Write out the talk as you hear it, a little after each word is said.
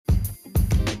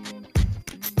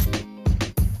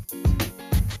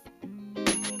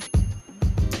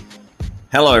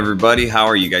Hello, everybody. How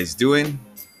are you guys doing?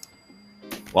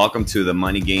 Welcome to the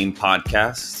Money Game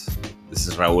Podcast. This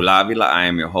is Raul Avila. I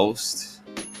am your host,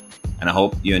 and I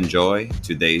hope you enjoy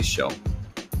today's show.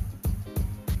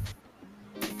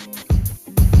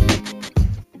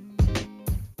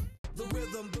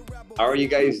 How are you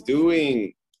guys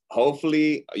doing?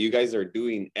 Hopefully, you guys are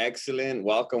doing excellent.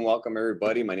 Welcome,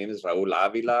 everybody. My name is Raul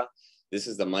Avila. This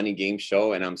is the Money Game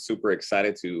Show, and I'm super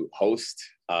excited to host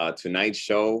tonight's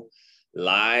show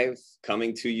live,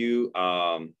 coming to you.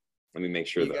 Let me make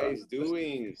sure that you guys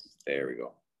doing. There we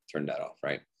go. Turn that off,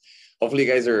 right? Hopefully,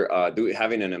 you guys are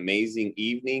having an amazing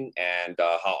evening. And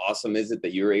how awesome is it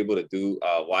that you're able to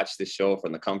watch this show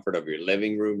from the comfort of your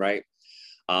living room, right?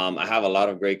 I have a lot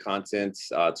of great content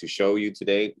to show you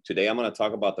today. Today, I'm going to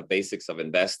talk about the basics of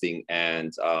investing.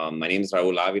 And my name is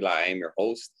Raul Avila. I am your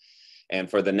host. And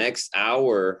for the next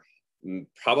hour,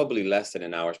 probably less than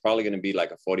an hour, it's probably going to be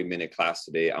like a 40-minute class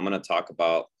today. I'm going to talk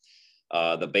about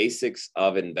the basics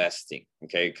of investing.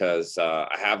 Okay. Because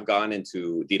I have gone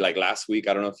into last week.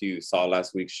 I don't know if you saw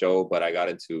last week's show, but I got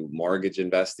into mortgage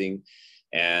investing.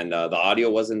 And the audio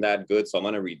wasn't that good, so I'm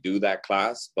going to redo that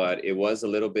class, but it was a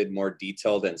little bit more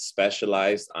detailed and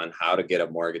specialized on how to get a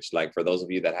mortgage. Like for those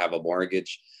of you that have a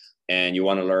mortgage and you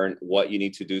want to learn what you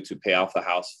need to do to pay off the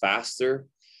house faster.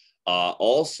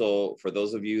 Also, for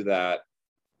those of you that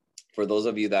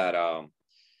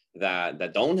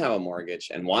don't have a mortgage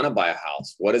and want to buy a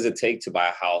house, what does it take to buy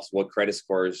a house? What credit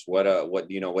scores?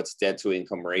 What's debt to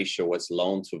income ratio? What's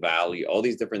loan to value? All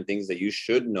these different things that you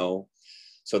should know,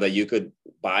 so that you could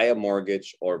buy a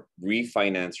mortgage or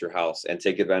refinance your house and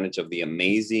take advantage of the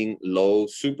amazing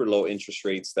super low interest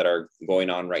rates that are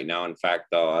going on right now. In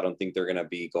fact, I don't think they're going to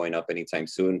be going up anytime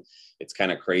soon. It's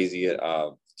kind of crazy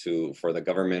for the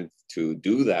government to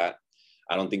do that.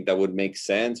 I don't think that would make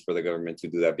sense for the government to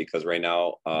do that, because right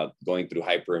now, going through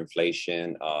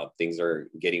hyperinflation, things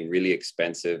are getting really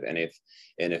expensive. And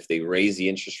if they raise the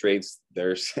interest rates,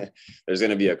 there's going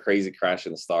to be a crazy crash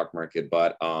in the stock market.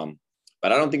 But I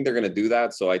don't think they're going to do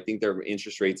that. So I think their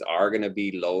interest rates are going to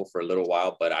be low for a little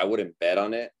while, but I wouldn't bet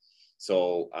on it.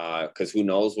 So, because who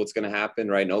knows what's going to happen,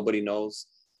 right? Nobody knows.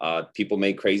 People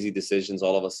make crazy decisions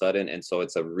all of a sudden. And so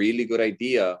it's a really good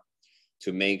idea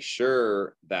to make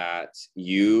sure that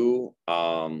you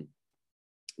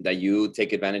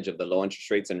take advantage of the low interest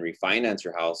rates and refinance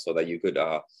your house, so that you could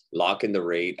lock in the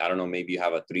rate. I don't know, maybe you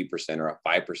have a 3% or a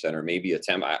 5% or maybe a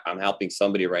 10. I'm helping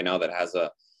somebody right now that has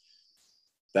a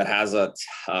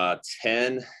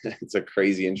 10, it's a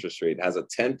crazy interest rate. It has a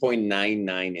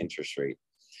 10.99 interest rate.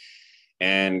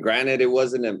 And granted, it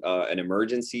wasn't an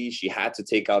emergency. She had to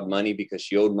take out money because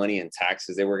she owed money in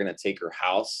taxes. They were going to take her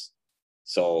house.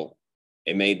 So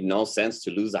it made no sense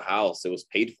to lose the house. It was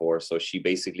paid for. So she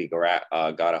basically got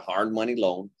a hard money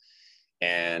loan,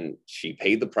 and she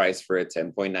paid the price for it,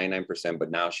 10.99%.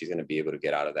 But now she's going to be able to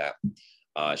get out of that.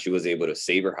 She was able to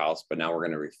save her house, but now we're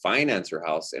going to refinance her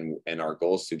house, and our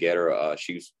goal is to get her.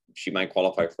 She might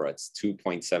qualify for it. It's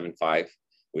 2.75,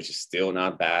 which is still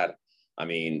not bad. I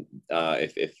mean,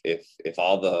 if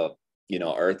all the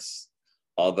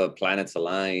all the planets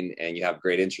align, and you have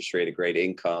great interest rate, a great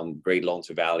income, great loan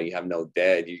to value, you have no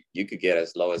debt, you could get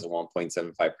as low as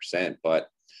 1.75%. But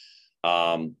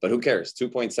who cares?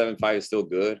 2.75 is still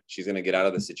good. She's going to get out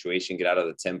of the situation, get out of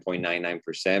the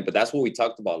 10.99%. But that's what we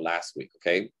talked about last week.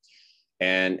 Okay.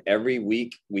 And every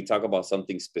week we talk about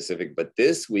something specific, but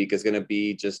this week is going to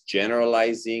be just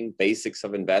generalizing basics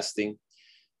of investing.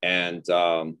 And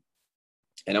I'm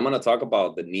going to talk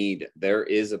about the need. There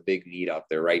is a big need out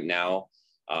there right now.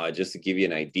 Just to give you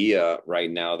an idea, right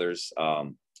now, there's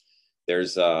a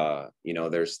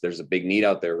big need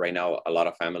out there right now. A lot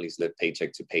of families live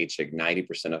paycheck to paycheck.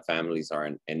 90% of families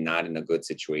are not in a good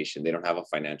situation. They don't have a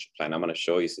financial plan. I'm going to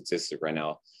show you a statistic right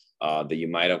now that you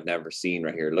might have never seen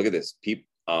right here. Look at this. It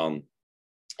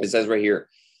says right here,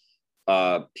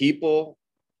 people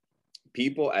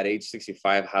at age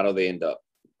 65, how do they end up?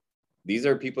 These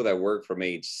are people that work from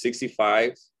age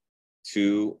 65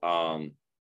 to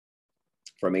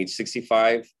from age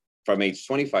 25,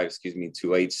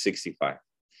 to age 65.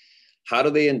 How do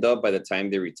they end up by the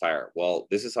time they retire? Well,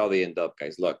 this is how they end up,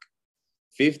 guys. Look,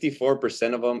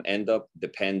 54% of them end up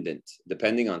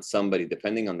depending on somebody,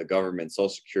 depending on the government, Social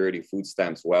Security, food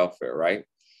stamps, welfare, right?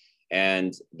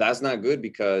 And that's not good,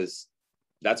 because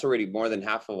that's already more than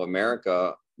half of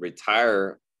America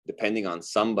retire depending on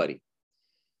somebody.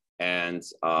 And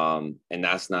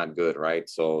that's not good, right?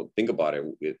 So think about it.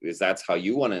 Is that how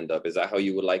you want to end up? Is that how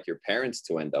you would like your parents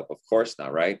to end up? Of course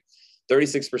not, right?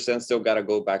 36% still got to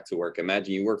go back to work.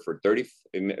 Imagine you work for 30,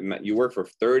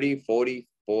 40,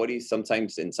 40,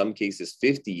 sometimes in some cases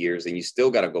 50 years, and you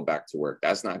still got to go back to work.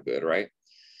 That's not good, right?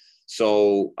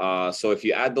 So, so if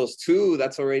you add those two,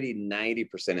 that's already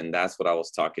 90%. And that's what I was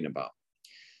talking about.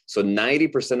 So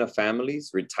 90% of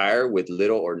families retire with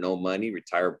little or no money,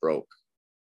 retire broke.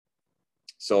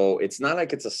 So it's not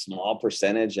like it's a small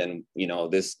percentage and, you know,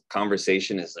 this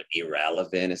conversation is like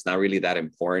irrelevant. It's not really that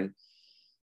important.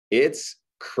 It's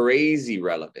crazy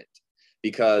relevant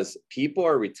because people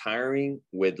are retiring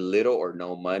with little or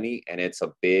no money, and it's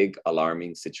a big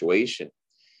alarming situation.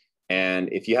 And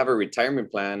if you have a retirement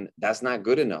plan, that's not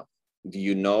good enough. Do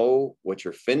you know what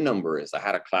your FIN number is? I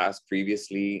had a class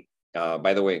previously.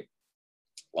 By the way,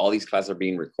 all these classes are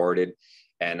being recorded,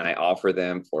 and I offer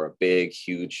them for a big,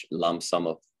 huge lump sum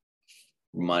of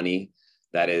money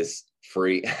that is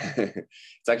free.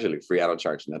 It's actually free. I don't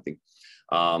charge nothing.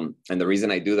 And the reason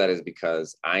I do that is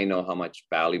because I know how much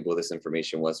valuable this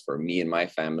information was for me and my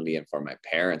family and for my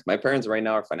parents. My parents right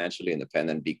now are financially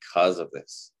independent because of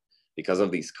this, because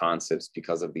of these concepts,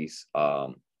 because of these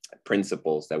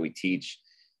principles that we teach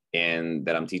and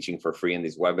that I'm teaching for free in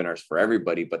these webinars for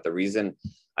everybody. But the reason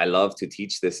I love to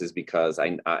teach this is because I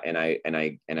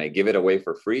give it away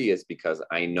for free is because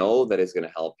I know that it's going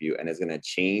to help you and it's going to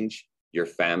change your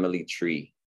family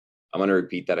tree. I'm going to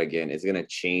repeat that again. It's going to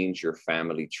change your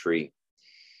family tree.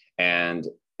 And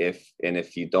if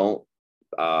you don't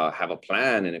have a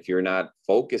plan, and if you're not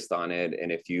focused on it,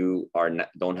 and if you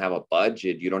don't have a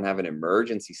budget, you don't have an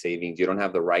emergency savings, you don't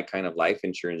have the right kind of life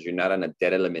insurance, you're not on a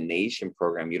debt elimination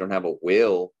program, you don't have a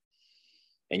will,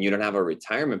 and you don't have a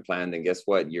retirement plan, then guess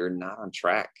what? You're not on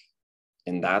track.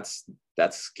 And that's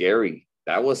scary.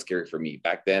 That was scary for me.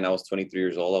 Back then, I was 23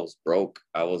 years old. I was broke.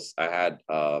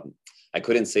 I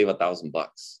couldn't save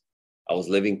 $1,000. I was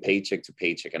living paycheck to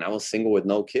paycheck, and I was single with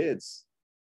no kids.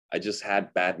 I just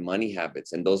had bad money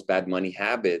habits, and those bad money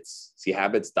habits, see,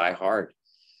 habits die hard.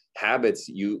 Habits,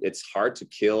 it's hard to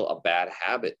kill a bad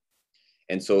habit.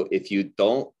 And so if you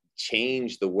don't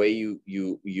change the way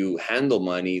you handle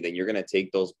money, then you're going to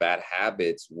take those bad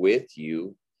habits with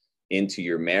you into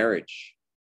your marriage,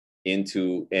 and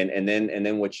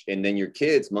then your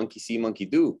kids, monkey see, monkey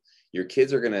do. Your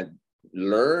kids are going to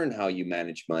learn how you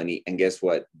manage money, and guess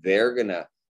what? They're going to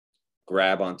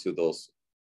grab onto those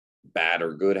bad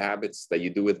or good habits that you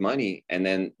do with money, and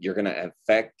then you're going to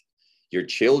affect your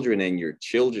children and your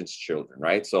children's children,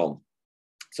 right? So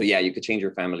yeah, you could change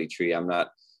your family tree. I'm not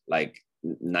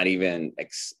even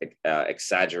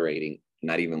exaggerating,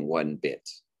 not even one bit.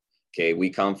 Okay,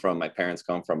 my parents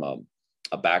come from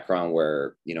a background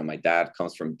where, you know, my dad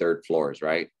comes from dirt floors,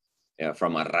 right?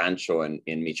 From a rancho in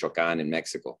Michoacan in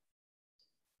Mexico.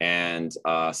 And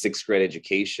sixth grade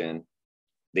education,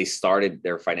 they started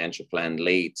their financial plan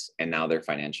late, and now they're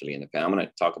financially independent. I'm going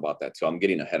to talk about that too. I'm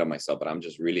getting ahead of myself, but I'm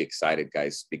just really excited,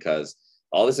 guys, because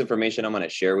all this information I'm going to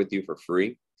share with you for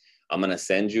free. I'm going to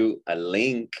send you a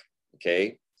link,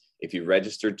 okay? If you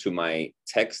registered to my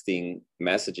texting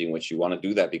messaging, which you want to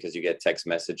do that because you get text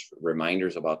message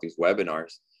reminders about these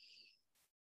webinars.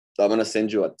 So I'm going to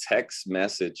send you a text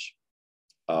message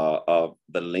of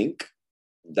the link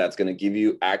that's going to give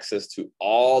you access to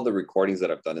all the recordings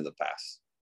that I've done in the past.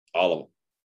 All of them.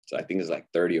 So I think there's like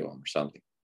 30 of them or something.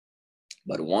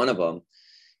 But one of them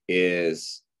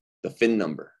is the FIN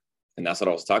number. And that's what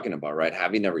I was talking about, right?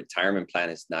 Having a retirement plan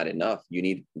is not enough. You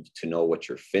need to know what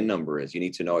your FIN number is. You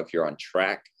need to know if you're on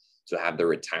track to have the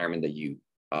retirement that you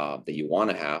want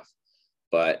to have.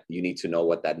 But you need to know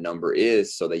what that number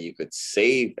is so that you could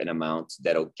save an amount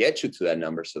that'll get you to that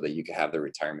number so that you can have the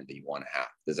retirement that you want to have.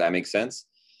 Does that make sense?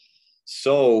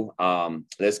 So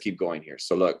let's keep going here.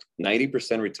 So look,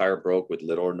 90% retire broke with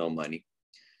little or no money.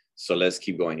 So let's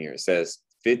keep going here. It says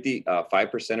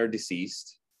 5% are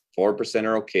deceased, 4%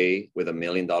 are okay with $1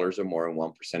 million or more, and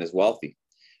 1% is wealthy.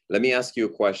 Let me ask you a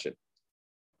question.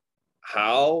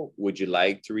 How would you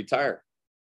like to retire?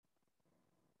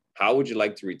 How would you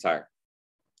like to retire?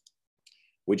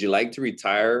 Would you like to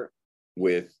retire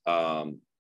with, are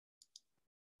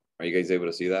you guys able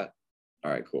to see that?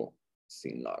 All right, cool.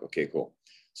 Scene log. Okay, cool.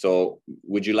 So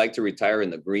would you like to retire in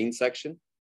the green section?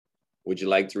 Would you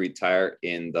like to retire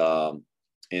in the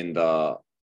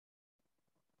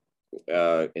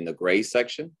gray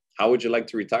section? How would you like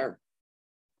to retire?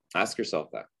 Ask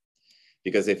yourself that.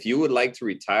 Because if you would like to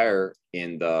retire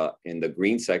in the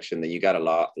green section, then you got a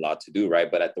lot to do, right?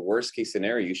 But at the worst case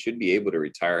scenario, you should be able to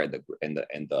retire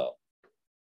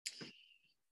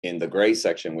in the gray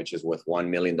section, which is with $1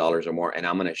 million or more. And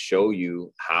I'm going to show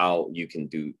you how you can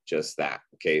do just that.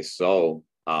 Okay. So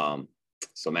man,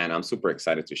 I'm super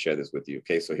excited to share this with you.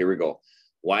 Okay. So here we go.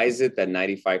 Why is it that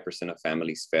 95% of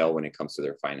families fail when it comes to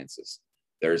their finances?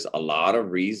 There's a lot of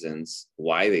reasons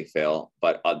why they fail,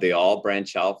 but they all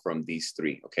branch out from these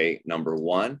three. Okay. Number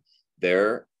one,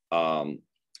 there's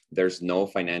no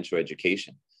financial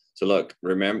education. So look,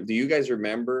 do you guys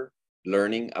remember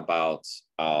learning about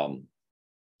pi,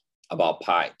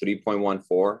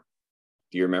 3.14?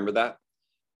 Do you remember that?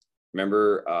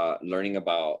 Remember learning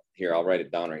about, here, I'll write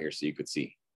it down right here so you could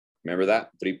see. Remember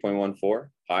that, 3.14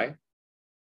 pi?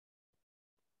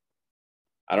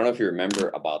 I don't know if you remember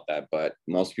about that, but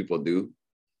most people do.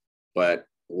 But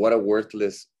what a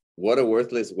worthless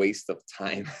waste of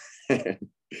time.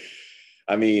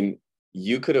 I mean,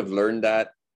 you could have learned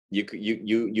that.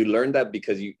 You learned that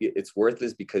because it's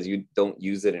worthless because you don't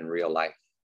use it in real life.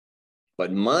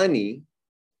 But money,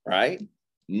 right?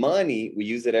 Money, we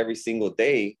use it every single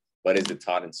day, but is it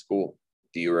taught in school?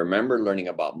 Do you remember learning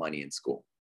about money in school?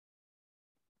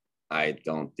 I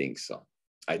don't think so.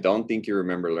 I don't think you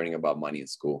remember learning about money in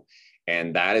school.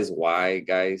 And that is why,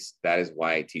 guys, that is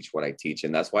why I teach what I teach.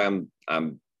 And that's why I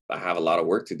have a lot of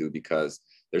work to do, because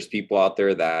there's people out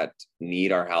there that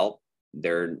need our help.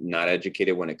 They're not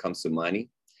educated when it comes to money.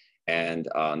 And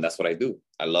that's what I do.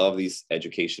 I love these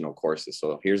educational courses.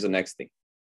 So here's the next thing.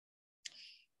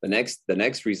 The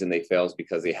next reason they fail is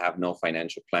because they have no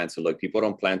financial plan. So look, people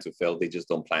don't plan to fail. They just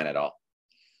don't plan at all.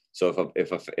 So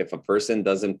if a person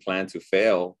doesn't plan to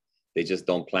fail, they just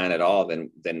don't plan at all,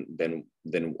 then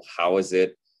how is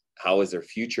their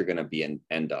future going to be and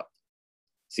end up?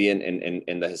 See,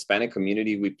 in the Hispanic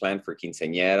community, we plan for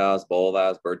quinceañeras,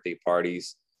 bodas, birthday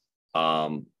parties,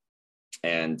 and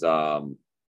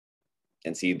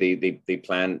see, they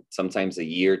plan sometimes a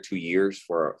year, 2 years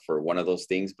for one of those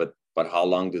things, but how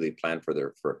long do they plan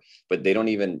but they don't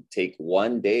even take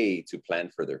one day to plan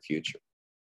for their future.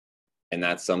 And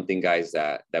that's something, guys,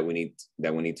 that we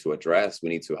need to address. We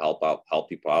need to help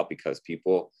people out, because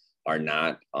people are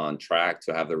not on track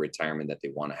to have the retirement that they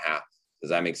want to have. Does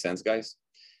that make sense, guys?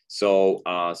 So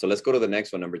let's go to the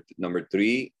next one. Number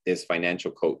 3 is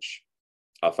financial coach.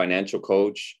 A financial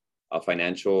coach, a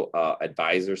financial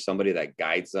advisor, somebody that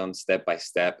guides them step by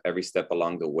step, every step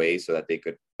along the way, so that they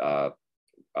could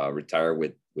retire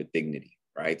with dignity,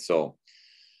 right?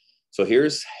 So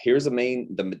here's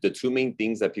the two main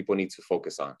things that people need to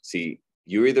focus on. See,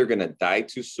 you're either going to die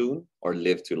too soon or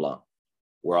live too long.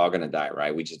 We're all going to die,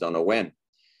 right? We just don't know when.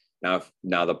 Now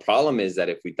the problem is that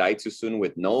if we die too soon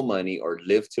with no money or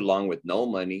live too long with no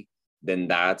money, then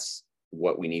that's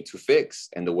what we need to fix.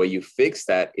 And the way you fix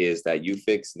that is that you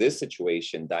fix this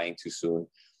situation, dying too soon.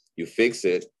 You fix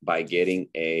it by getting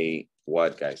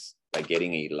by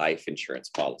getting a life insurance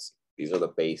policy. These are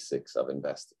the basics of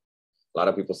investing. A lot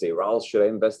of people say, Raul, should I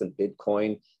invest in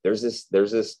Bitcoin? There's this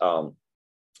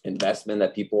investment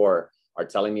that people are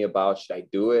telling me about. Should I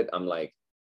do it? I'm like,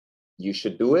 you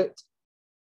should do it.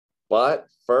 But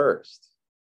first,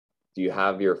 do you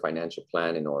have your financial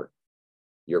plan in order?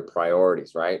 Your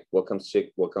priorities, right? What comes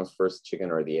first,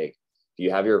 chicken or the egg? Do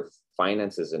you have your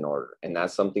finances in order? And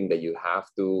that's something that you have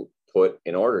to put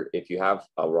in order. If you have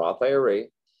a Roth IRA,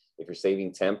 if you're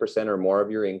saving 10% or more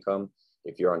of your income,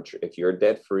 if you're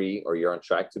debt free or you're on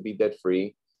track to be debt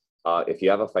free, if you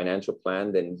have a financial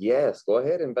plan, then yes, go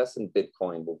ahead and invest in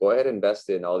Bitcoin. We'll go ahead and invest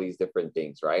in all these different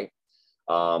things, right?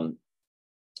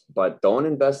 But don't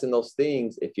invest in those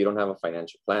things if you don't have a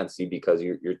financial plan. See, because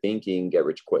you're thinking get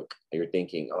rich quick. You're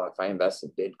thinking, oh, if I invest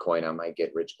in Bitcoin, I might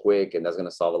get rich quick, and that's going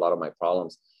to solve a lot of my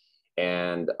problems.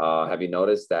 And have you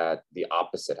noticed that the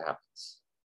opposite happens?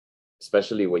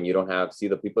 Especially when you don't have, see,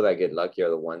 the people that get lucky are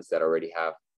the ones that already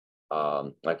have,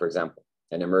 like, for example,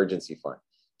 an emergency fund.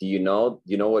 Do you know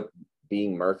what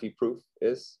being Murphy proof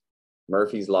is?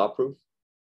 Murphy's Law proof?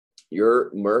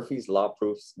 Murphy's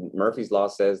Law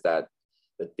says that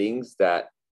the things that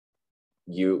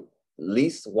you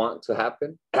least want to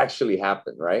happen actually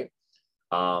happen, right?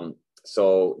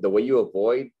 So the way you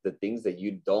avoid the things that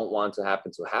you don't want to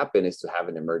happen is to have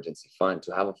an emergency fund,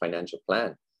 to have a financial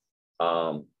plan.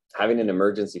 Having an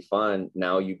emergency fund,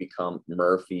 now you become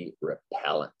Murphy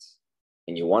repellent.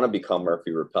 And you want to become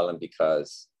Murphy repellent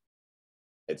because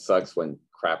it sucks when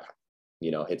crap,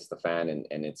 hits the fan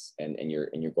and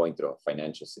you're going through a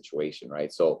financial situation,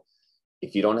 right? So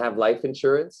if you don't have life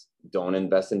insurance, don't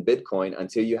invest in Bitcoin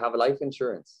until you have a life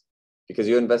insurance, because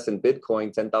you invest in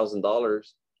Bitcoin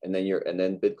 $10,000 and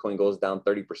then Bitcoin goes down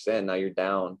 30%. Now you're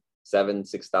down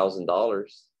 $6,000.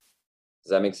 Does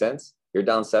that make sense? You're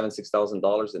down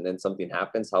 $6,000 and then something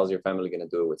happens. How's your family going to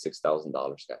do it with $6,000,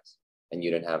 guys? And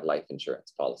you didn't have life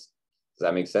insurance policy. Does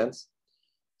that make sense?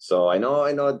 So I know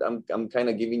I'm kind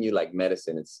of giving you like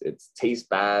medicine. It tastes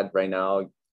bad right now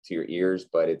to your ears,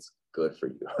 but it's good for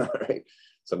you. All right.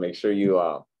 So make sure you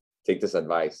take this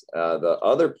advice. The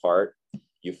other part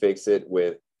You fix it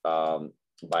with,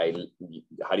 by,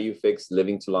 how do you fix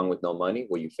living too long with no money?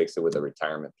 Well, you fix it with a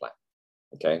retirement plan,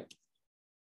 okay?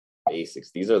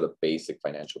 Basics. These are the basic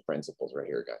financial principles right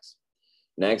here, guys.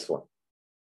 Next one.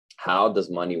 How does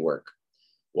money work?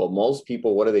 Well, most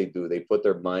people, what do? They put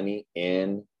their money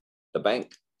in the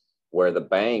bank, where the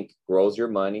bank grows your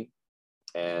money,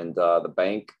 and the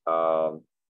bank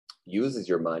uses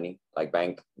your money, like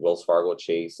bank, Wells Fargo,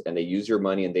 Chase, and they use your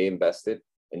money and they invest it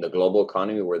in the global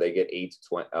economy, where they get 8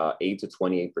 to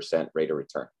 28% rate of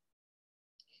return.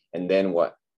 And then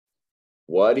what?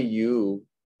 What do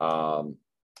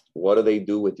they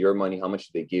do with your money? How much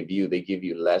do they give you? They give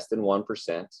you less than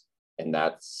 1%, and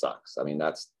that sucks. I mean,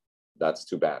 that's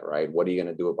too bad, right? What are you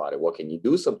going to do about it? What can you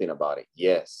do something about it?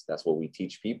 Yes, that's what we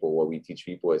teach people. What we teach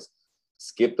people is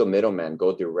skip the middleman,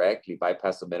 go directly,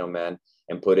 bypass the middleman,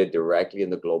 and put it directly in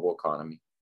the global economy,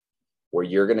 where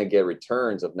you're going to get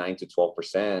returns of 9 to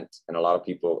 12%. And a lot of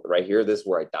people right here, this is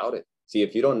where I doubt it. See,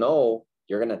 if you don't know,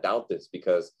 you're going to doubt this,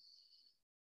 because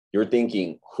you're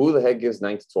thinking, who the heck gives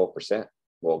 9 to 12%?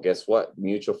 Well, guess what?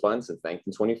 Mutual funds since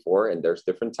 1924, and there's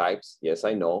different types. Yes,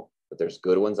 I know, but there's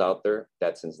good ones out there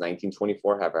that since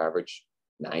 1924 have averaged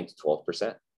 9 to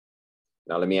 12%.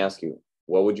 Now, let me ask you,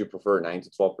 what would you prefer, 9 to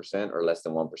 12% or less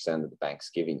than 1% that the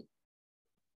bank's giving you?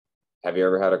 Have you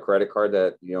ever had a credit card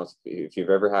that, you know, if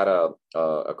you've ever had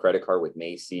a credit card with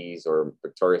Macy's or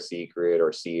Victoria's Secret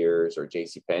or Sears or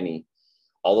JCPenney,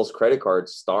 all those credit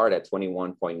cards start at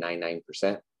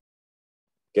 21.99%.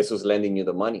 Guess who's lending you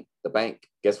the money? The bank.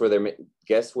 Guess where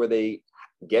they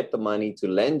get the money to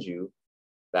lend you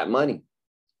that money?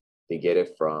 They get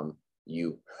it from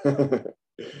you.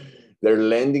 They're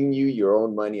lending you your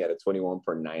own money at a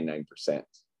 21.99%.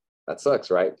 That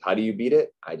sucks, right? How do you beat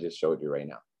it? I just showed you right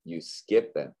now. You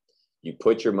skip them. You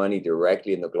put your money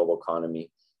directly in the global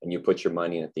economy, and you put your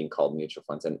money in a thing called mutual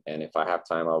funds. And if I have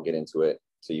time, I'll get into it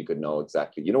so you could know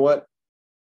exactly. You know what?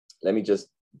 Let me just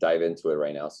dive into it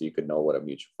right now so you could know what a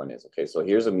mutual fund is. Okay, so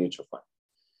here's a mutual fund.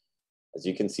 As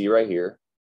you can see right here,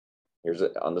 here's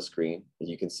it on the screen.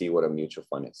 You can see what a mutual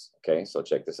fund is. Okay, so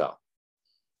check this out.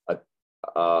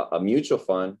 A mutual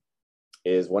fund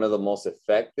is one of the most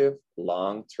effective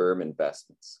long-term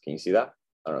investments. Can you see that?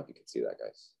 I don't know if you can see that,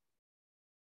 guys.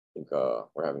 I think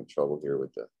we're having trouble here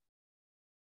with the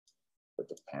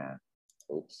pan.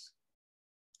 Oops.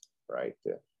 Right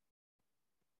there.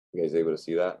 You guys able to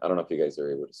see that? I don't know if you guys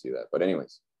are able to see that, but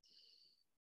anyways,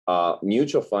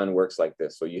 mutual fund works like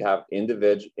this. So you have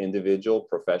individual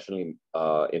professionally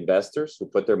investors who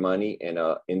put their money in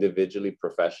a individually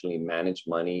professionally managed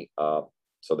money.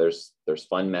 So there's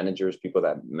fund managers, people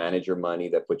that manage your money,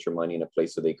 that put your money in a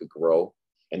place so they could grow,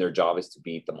 and their job is to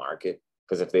beat the market.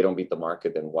 Because if they don't beat the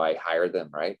market, then why hire them,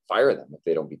 right? Fire them if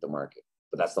they don't beat the market.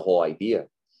 But that's the whole idea.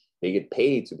 They get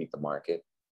paid to beat the market.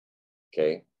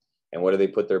 Okay. And what do they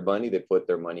put their money? They put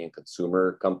their money in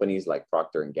consumer companies like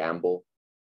Procter and Gamble,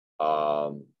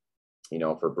 you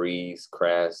know, Febreze,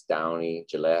 Crest, Downy,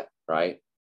 Gillette, right?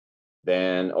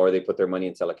 Then, or they put their money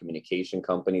in telecommunication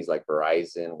companies like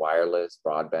Verizon, wireless,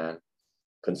 broadband,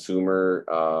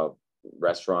 consumer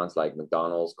restaurants like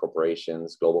McDonald's,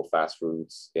 corporations, global fast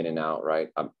foods, In-N-Out, right?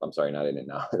 I'm sorry, not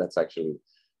In-N-Out. That's actually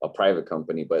a private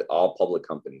company, but all public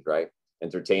companies, right?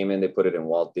 Entertainment, they put it in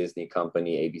Walt Disney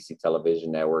Company, ABC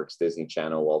Television Networks, Disney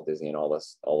Channel, Walt Disney, and all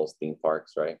those theme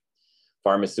parks, right?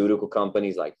 Pharmaceutical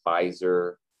companies like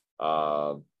Pfizer,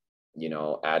 you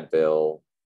know, Advil.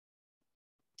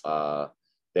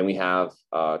 Then we have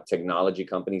technology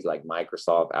companies like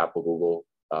Microsoft, Apple,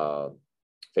 Google,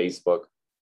 Facebook.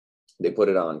 They put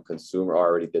it on consumer.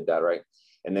 Already did that, right?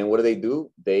 And then what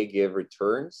do? They give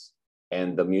returns,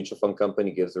 and the mutual fund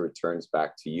company gives the returns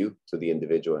back to you, to the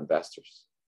individual investors.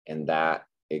 And that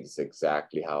is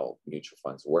exactly how mutual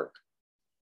funds work.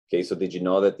 Okay, so did you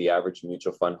know that the average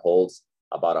mutual fund holds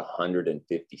about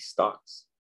 150 stocks?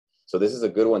 So this is a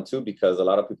good one too, because a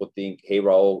lot of people think, hey,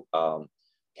 Raul,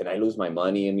 can I lose my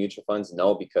money in mutual funds?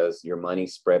 No, because your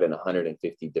money's spread in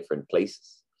 150 different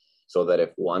places. So that if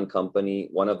one company,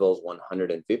 one of those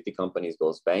 150 companies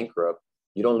goes bankrupt,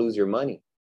 you don't lose your money.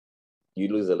 You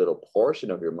lose a little portion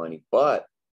of your money, but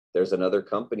there's another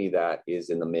company that is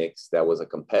in the mix that was a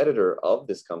competitor of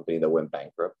this company that went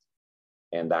bankrupt,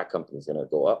 and that company is going to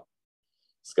go up.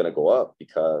 It's going to go up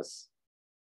because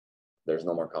there's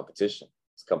no more competition.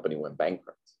 This company went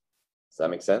bankrupt. Does that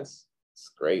make sense? It's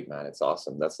great, man. It's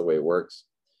awesome. That's the way it works.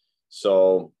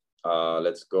 So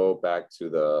let's go back to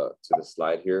the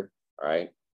slide here. All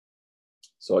right.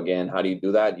 So again, how do you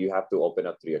do that? You have to open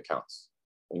up 3 accounts.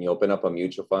 When you open up a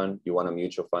mutual fund, you want a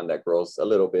mutual fund that grows a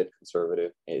little bit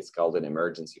conservative. It's called an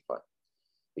emergency fund.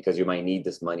 because you might need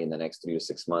this money in the next 3 to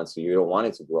 6 months. So you don't want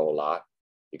it to grow a lot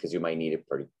because you might need it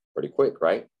pretty quick,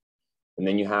 right? And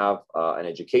then you have an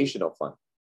educational fund.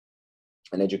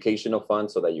 An educational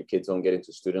fund so that your kids don't get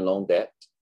into student loan debt,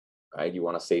 right? You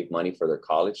want to save money for their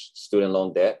college. Student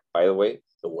loan debt, by the way,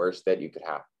 the worst debt you could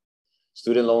have.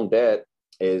 Student loan debt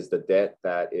is the debt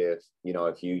that if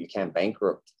you can't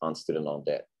bankrupt on student loan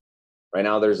debt. Right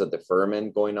now, there's a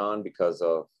deferment going on because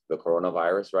of the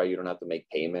coronavirus, right? You don't have to make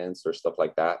payments or stuff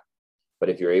like that. But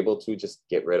if you're able to, just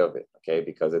get rid of it, okay?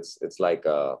 Because it's like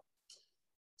a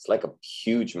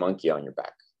huge monkey on your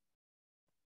back.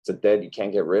 It's a debt you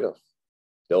can't get rid of.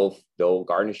 They'll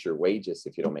garnish your wages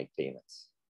if you don't make payments,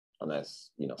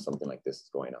 unless something like this is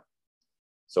going on.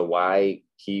 So why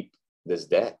keep this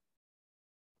debt?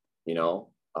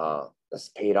 Let's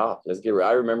pay it off.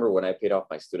 I remember when I paid off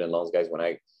my student loans, guys. When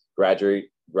I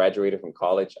graduated from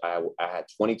college, I had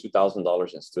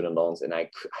 $22,000 in student loans, and I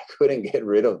couldn't get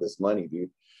rid of this money,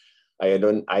 dude. I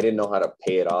didn't know how to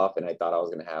pay it off, and I thought I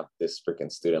was gonna have this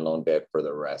freaking student loan debt for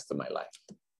the rest of my life.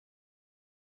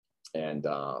 And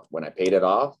when I paid it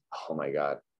off, oh my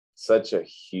God, such a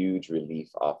huge relief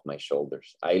off my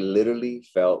shoulders. I literally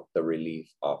felt the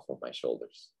relief off of my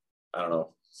shoulders. I don't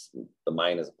know. The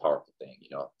mind is a powerful thing,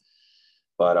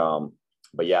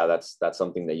 But yeah, that's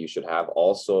something that you should have.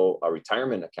 Also, a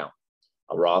retirement account,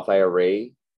 a Roth IRA.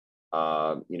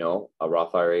 A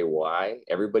Roth IRA. Why?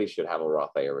 Everybody should have a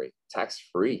Roth IRA, tax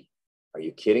free. Are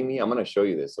you kidding me? I'm gonna show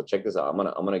you this. So check this out.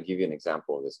 I'm gonna give you an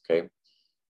example of this. Okay.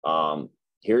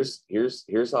 Here's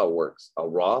how it works. A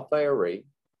Roth IRA,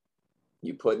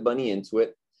 you put money into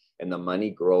it, and the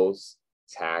money grows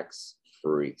tax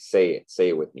free. Say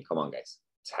it with me. Come on, guys.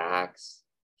 Tax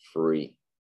free.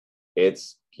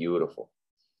 It's beautiful.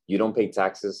 You don't pay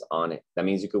taxes on it. That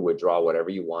means you could withdraw whatever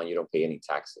you want. You don't pay any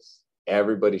taxes.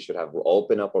 Everybody should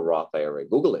open up a Roth IRA.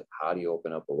 Google it. How do you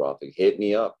open up a Roth? Hit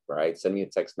me up, right? Send me a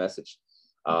text message.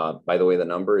 By the way, the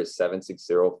number is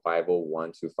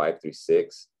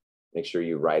 760-501-2536. Make sure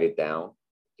you write it down.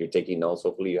 If you're taking notes,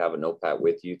 hopefully you have a notepad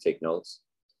with you. Take notes.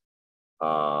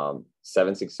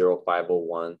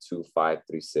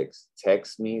 760-501-2536.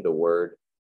 Text me the word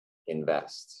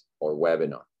invest or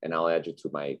webinar, and I'll add you to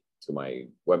my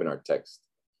webinar text,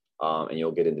 and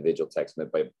you'll get individual text.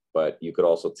 But you could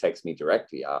also text me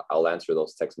directly. I'll answer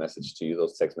those text messages to you.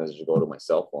 Those text messages go to my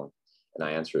cell phone, and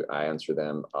I answer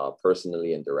them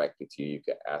personally and directly to you. You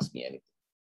can ask me anything.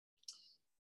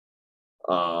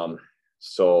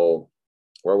 So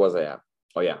where was I at?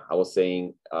 Oh yeah, I was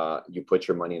saying you put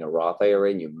your money in a Roth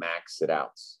IRA and you max it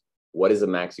out. What is the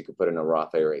max you could put in a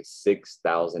Roth IRA?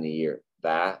 $6,000 a year.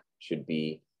 That should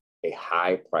be a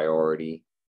high priority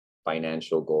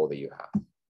financial goal that you have.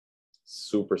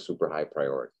 Super, super high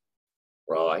priority.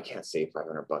 Bro, I can't save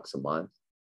 $500 a month.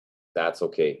 That's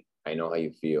okay. I know how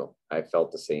you feel. I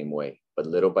felt the same way, but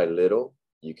little by little,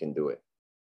 you can do it.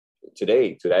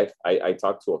 Today, I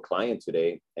talked to a client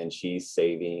today, and she's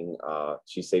saving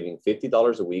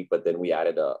 $50 a week, but then we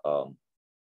added a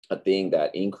thing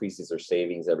that increases her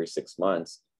savings every 6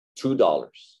 months, $2.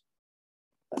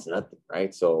 That's nothing,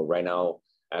 right? So right now,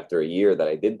 after a year that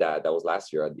I did that was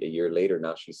last year. A year later,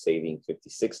 now she's saving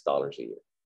 $56 a year.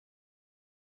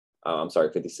 I'm sorry,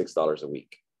 $56 a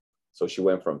week. So she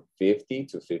went from $50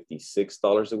 to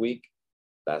 $56 a week.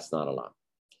 That's not a lot.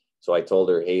 So I told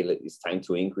her, hey, it's time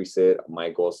to increase it. My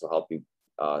goal is to help you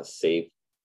save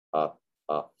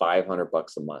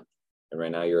 $500 a month. And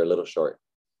right now you're a little short.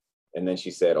 And then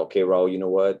she said, okay, Raul, you know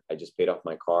what? I just paid off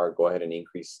my car. Go ahead and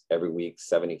increase every week,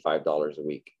 $75 a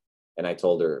week. And I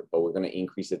told her, but we're going to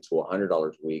increase it to $100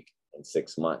 a week in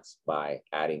 6 months by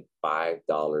adding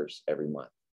 $5 every month.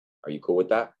 Are you cool with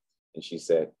that? And she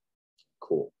said,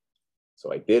 cool.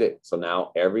 So I did it. So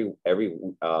now every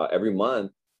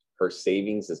month, her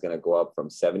savings is going to go up from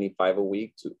 75 a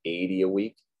week to 80 a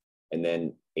week, and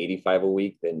then 85 a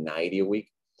week, then 90 a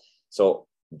week. So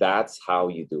that's how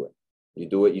you do it.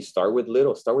 You start with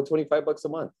little, start with $25 a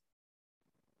month.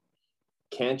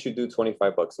 Can't you do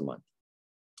 $25 a month?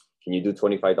 Can you do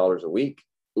 $25 a week?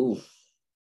 Oof.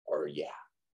 Or yeah,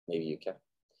 maybe you can.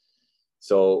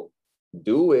 So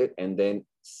do it and then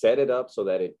set it up so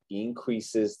that it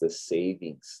increases the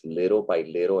savings little by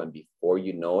little. And before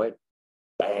you know it,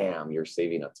 bam, you're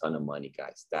saving a ton of money,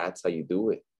 guys. That's how you do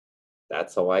it.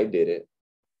 That's how I did it.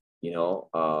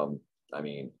 I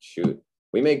mean, shoot,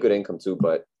 we make good income too,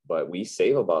 but we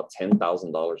save about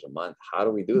 $10,000 a month. How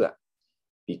do we do that?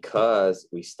 Because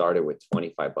we started with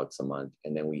 $25 a month,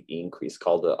 and then we increased.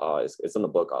 Called it's in the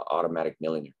book, Automatic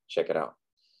Millionaire. Check it out.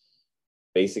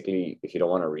 Basically, if you don't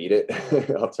want to read it,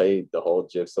 I'll tell you the whole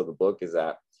gist of the book is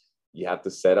that you have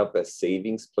to set up a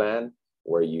savings plan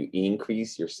where you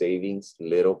increase your savings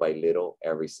little by little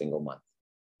every single month.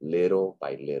 Little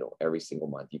by little every single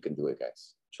month. You can do it,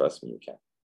 guys. Trust me, you can.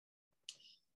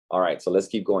 All right, so let's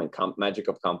keep going. Magic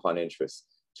of compound interest.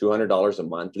 $200 a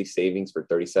monthly savings for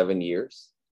 37 years.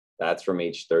 That's from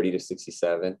age 30 to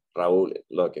 67. Raul,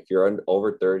 look, if you're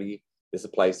over 30, this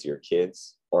applies to your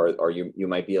kids, or you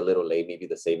might be a little late. Maybe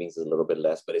the savings is a little bit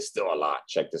less, but it's still a lot.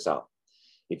 Check this out.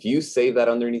 If you save that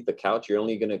underneath the couch, you're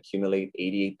only going to accumulate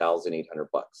 $88,800.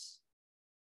 Is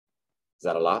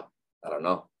that a lot? I don't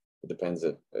know. It depends.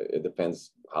 It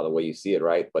depends how the way you see it,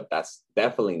 right? But that's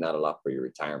definitely not a lot for your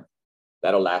retirement.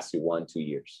 That'll last you 1-2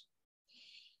 years.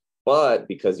 But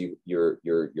because you're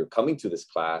coming to this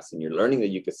class and you're learning that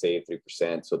you could save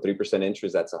 3%, so 3%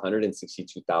 interest, that's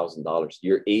 $162,000.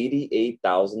 Your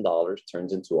 $88,000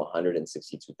 turns into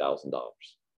 $162,000.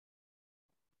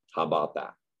 How about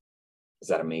that? Is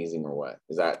that amazing or what?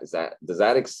 Does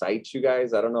that excite you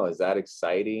guys? I don't know. Is that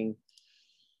exciting?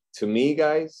 To me,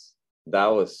 guys, that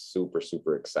was super,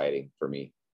 super exciting for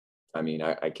me. I mean,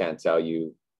 I can't tell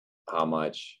you how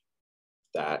much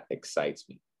that excites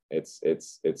me. It's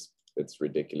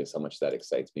ridiculous how much that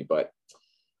excites me. But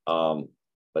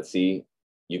let's see,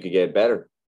 you could get better.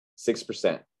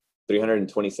 6%,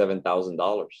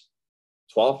 $327,000.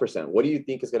 12%. What do you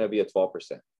think is going to be a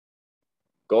 12%?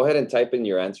 Go ahead and type in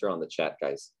your answer on the chat,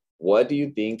 guys. What do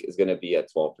you think is going to be at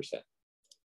 12%?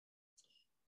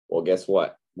 Well, guess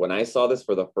what? When I saw this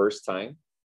for the first time,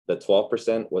 the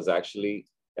 12% was actually,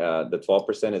 the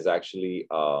 12% is actually,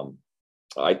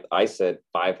 I said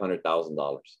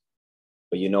 $500,000.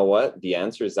 But you know what? The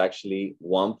answer is actually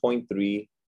 $1.3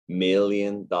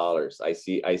 million. I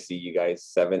see you guys,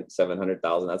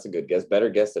 700,000. That's a good guess. Better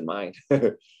guess than mine.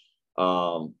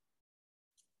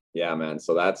 Yeah, man.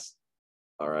 So that's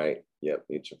all right. Yep.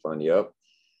 Mutual fund. Yep.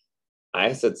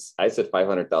 I said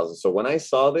 500,000. So when I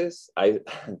saw this,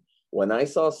 when I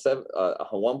saw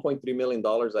 $1.3 million,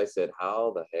 I said,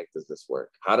 how the heck does this work?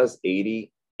 How does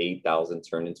 88,000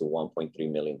 turn into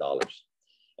 $1.3 million?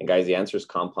 And guys, the answer is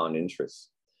compound interest.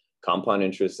 Compound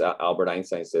interest, Albert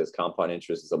Einstein says compound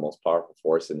interest is the most powerful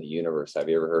force in the universe. Have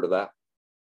you ever heard of that?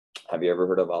 Have you ever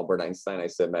heard of Albert Einstein? I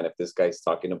said, man, if this guy's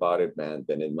talking about it, man,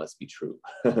 then it must be true.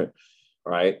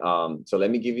 All right. So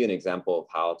let me give you an example of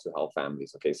how to help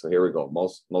families. Okay. So here we go.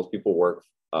 Most people work,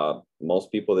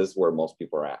 this is where most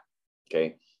people are at.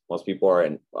 Okay. Most people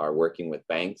are working with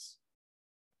banks.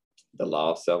 The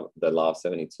law of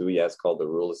 72. Yes. Called the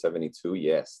rule of 72.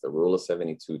 Yes. The rule of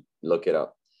 72. Look it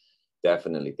up.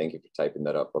 Definitely. Thank you for typing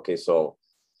that up. Okay. So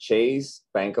Chase,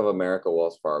 Bank of America,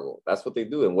 Wells Fargo. That's what they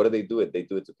do. And what do? They do it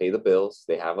to pay the bills.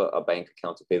 They have a bank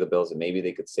account to pay the bills, and maybe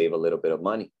they could save a little bit of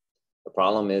money. The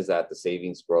problem is that the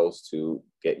savings grows to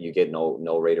get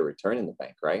no rate of return in the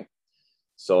bank, right?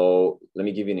 So let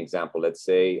me give you an example. Let's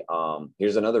say,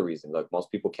 here's another reason. Look,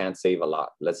 most people can't save a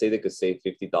lot. Let's say they could save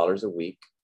 $50 a week.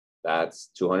 That's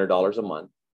 $200 a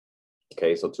month.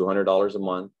 Okay, so $200 a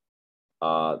month.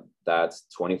 That's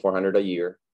 $2,400 a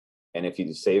year. And if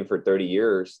you save for 30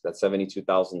 years, that's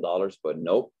 $72,000. But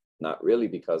nope, not really,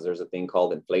 because there's a thing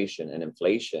called inflation, and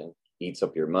inflation eats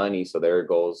up your money. So there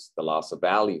goes the loss of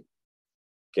value.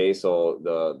 Okay, so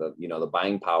the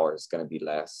buying power is going to be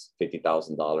less,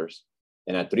 $50,000.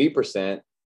 And at 3%,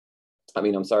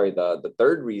 the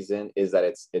third reason is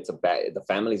that the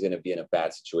family's going to be in a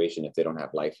bad situation if they don't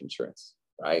have life insurance,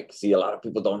 right? See, a lot of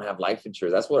people don't have life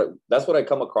insurance. That's what I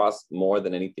come across more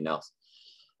than anything else.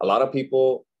 A lot of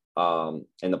people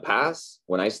in the past,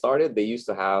 when I started, they used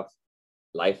to have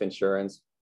life insurance,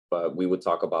 but we would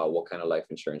talk about what kind of life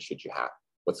insurance should you have.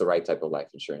 What's the right type of life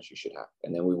insurance you should have?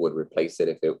 And then we would replace it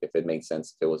if it made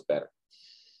sense, if it was better.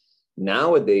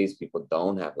 Nowadays, people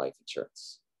don't have life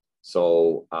insurance.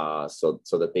 So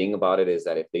the thing about it is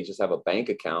that if they just have a bank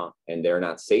account and they're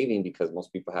not saving, because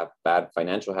most people have bad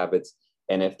financial habits,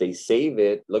 and if they save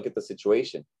it, look at the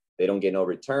situation. They don't get no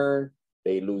return,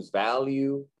 they lose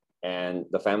value, and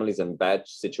the family's in a bad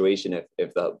situation.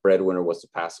 If the breadwinner was to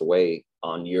pass away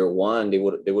on year one, they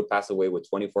would pass away with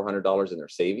 $2,400 in their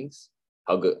savings.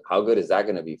 How good is that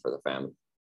going to be for the family?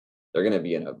 They're going to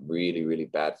be in a really, really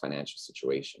bad financial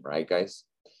situation, right, guys?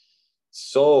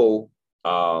 So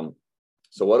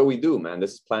what do we do, man?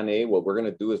 This is plan A. What we're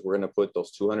going to do is we're going to put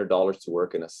those $200 to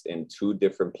work in two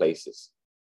different places.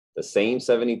 The same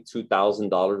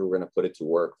 $72,000, we're going to put it to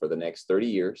work for the next 30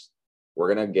 years.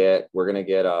 We're going to get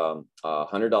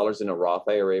 $100 in a Roth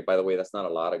IRA. By the way, that's not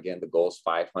a lot. Again, the goal is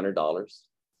 $500,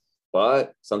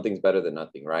 but something's better than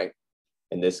nothing, right?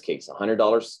 In this case,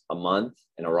 $100 a month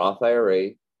in a Roth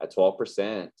IRA at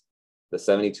 12%, the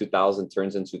 $72,000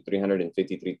 turns into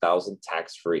 $353,000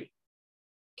 tax-free.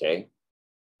 Okay.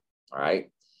 All right.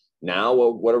 Now,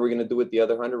 what are we going to do with the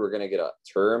other 100? We're going to get a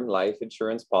term life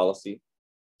insurance policy.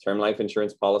 Term life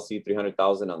insurance policy,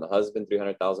 300,000 on the husband,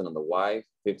 300,000 on the wife,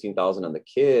 15,000 on the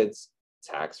kids,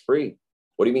 tax-free.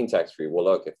 What do you mean tax-free? Well,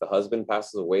 look, if the husband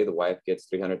passes away, the wife gets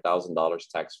 $300,000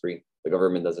 tax-free. The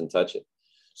government doesn't touch it.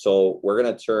 So we're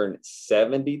going to turn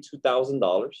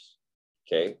 $72,000.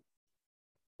 Okay.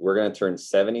 We're going to turn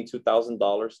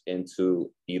 $72,000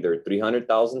 into either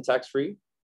 300,000 tax-free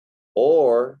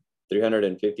or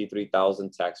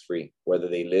 353,000 tax-free. Whether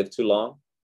they live too long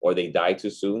or they die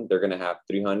too soon, they're going to have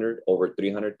over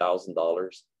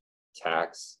 $300,000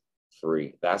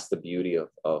 tax-free. That's the beauty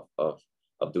of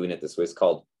doing it this way. It's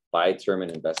called buy term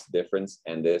and invest difference.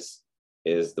 And this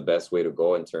is the best way to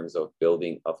go in terms of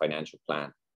building a financial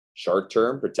plan.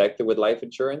 Short-term protected with life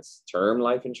insurance, term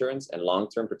life insurance, and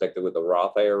long-term protected with a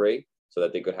Roth IRA so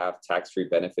that they could have tax-free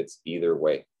benefits either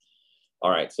way. All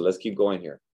right, so let's keep going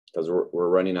here because we're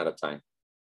running out of time.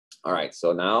 All right,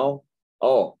 so now,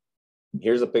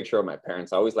 here's a picture of my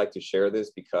parents. I always like to share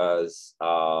this because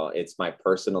it's my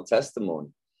personal testimony.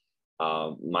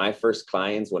 My first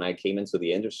clients when I came into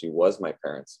the industry was my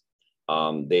parents.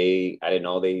 I didn't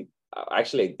know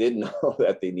actually I did know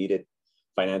that they needed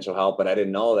financial help, but I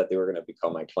didn't know that they were going to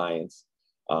become my clients.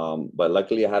 But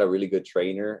luckily I had a really good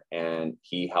trainer and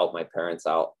he helped my parents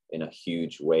out in a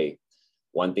huge way.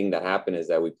 One thing that happened is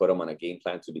that we put them on a game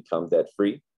plan to become debt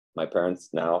free. My parents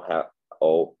now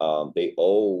they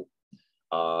owe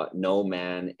no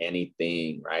man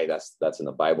anything, right? That's in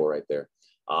the Bible right there.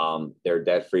 They're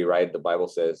debt free, right? The Bible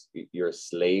says you're a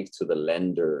slave to the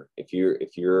lender. If you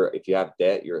have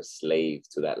debt, you're a slave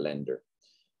to that lender.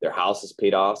 Their house is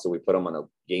paid off, so we put them on a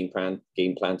game plan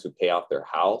to pay off their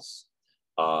house.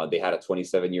 They had a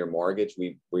 27-year mortgage.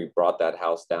 We brought that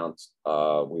house down.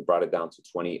 We brought it down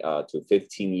to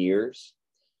 15 years,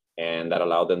 and that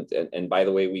allowed them. And by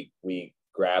the way, we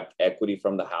grabbed equity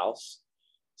from the house.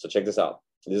 So check this out.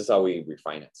 This is how we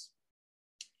refinance.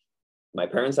 My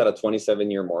parents had a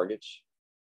 27-year mortgage,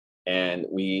 and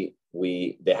they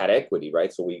had equity,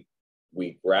 right? So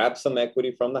we grabbed some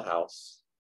equity from the house.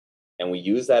 And we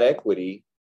use that equity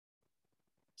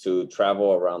to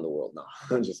travel around the world. No,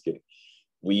 I'm just kidding.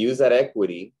 We use that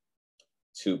equity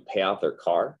to pay off their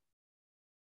car,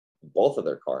 both of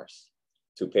their cars,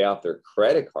 to pay off their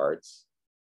credit cards.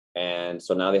 And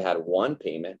so now they had one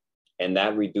payment, and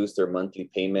that reduced their monthly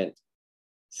payment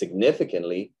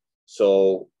significantly.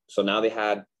 So now they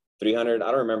had $300,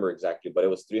 I don't remember exactly, but it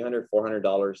was $300,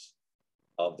 $400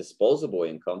 of disposable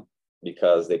income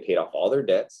because they paid off all their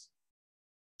debts.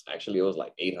 Actually, it was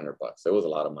like $800. It was a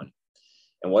lot of money.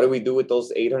 And what did we do with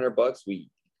those $800?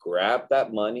 We grabbed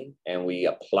that money and we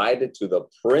applied it to the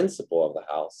principal of the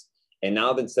house. And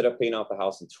now instead of paying off the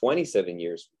house in 27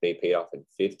 years, they paid off in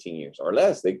 15 years or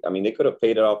less. They could have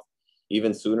paid it off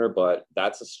even sooner, but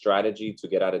that's a strategy to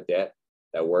get out of debt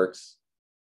that works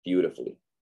beautifully.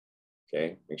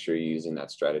 Okay, make sure you're using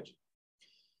that strategy.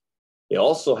 They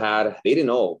didn't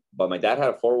know, but my dad had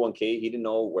a 401k. He didn't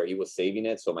know where he was saving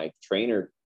it. So my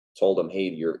trainer told him, hey,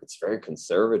 it's very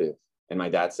conservative. And my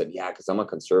dad said, yeah, because I'm a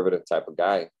conservative type of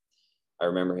guy. I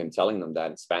remember him telling them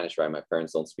that in Spanish, right? My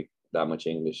parents don't speak that much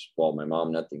English. Well, my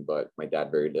mom, nothing, but my dad,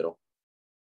 very little.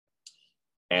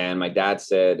 And my dad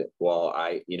said, well,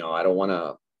 I don't want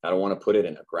to put it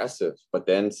in aggressive, but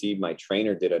then see, my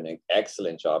trainer did an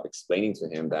excellent job explaining to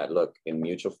him that, look, in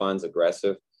mutual funds,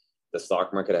 aggressive, the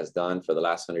stock market has done for the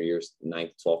last 100 years, 9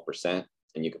 to 12%.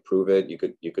 And you could prove it. You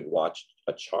could watch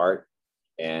a chart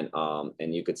and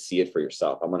you could see it for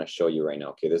yourself. I'm going to show you right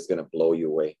now. Okay. This is going to blow you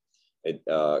away.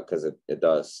 Because it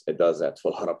does that to a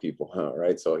lot of people.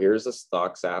 Right. So here's the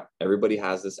Stocks app. Everybody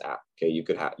has this app. Okay. You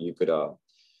could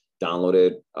download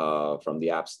it from the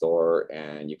App Store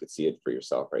and you could see it for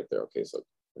yourself right there. Okay. So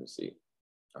let me see.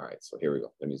 All right. So here we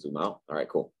go. Let me zoom out. All right,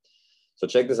 cool. So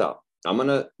check this out. I'm going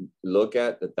to look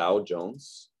at the Dow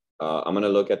Jones. I'm going to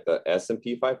look at the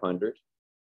S&P 500.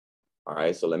 All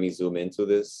right. So let me zoom into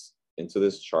this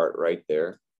chart right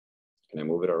there. Can I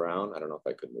move it around? I don't know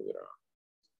if I could move it around.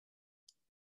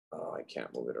 Oh, I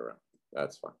can't move it around.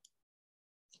 That's fine.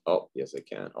 Oh, yes, I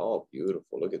can. Oh,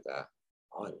 beautiful. Look at that.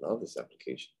 Oh, I love this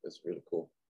application. That's really cool.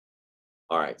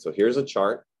 All right. So here's a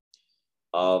chart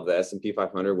of the S&P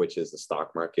 500, which is the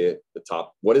stock market. The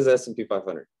top. What is the S&P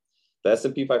 500? The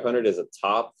S&P 500 is the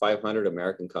top 500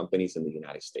 American companies in the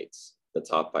United States. The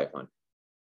top 500.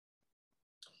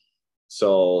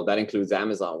 So that includes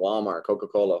Amazon, Walmart,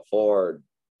 Coca-Cola, Ford.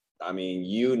 I mean,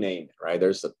 you name it, right?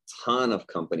 There's a ton of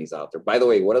companies out there. By the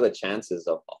way, what are the chances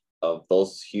of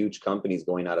those huge companies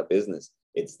going out of business?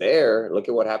 It's there. Look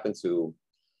at what happened to,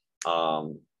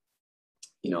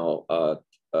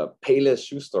 Payless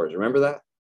shoe stores. Remember that?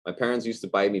 My parents used to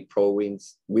buy me Pro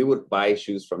Wings. We would buy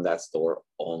shoes from that store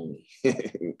only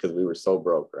because we were so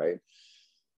broke, right?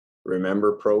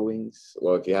 Remember Pro Wings?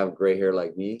 Well, if you have gray hair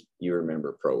like me, you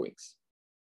remember Pro Wings.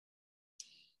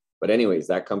 But anyways,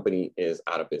 that company is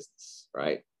out of business,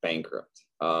 right? Bankrupt.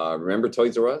 Remember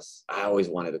Toys R Us? I always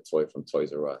wanted a toy from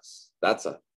Toys R Us. That's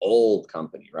an old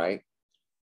company, right?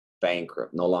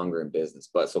 Bankrupt, no longer in business.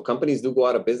 But so companies do go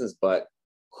out of business, but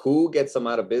who gets them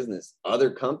out of business?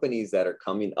 Other companies that are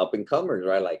coming up and comers,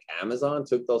 right? Like Amazon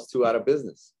took those two out of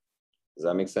business. Does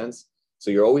that make sense?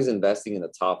 So you're always investing in the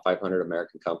top 500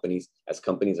 American companies. As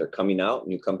companies are coming out,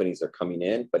 new companies are coming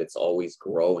in, but it's always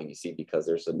growing, you see, because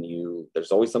there's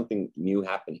always something new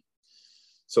happening.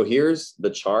 So here's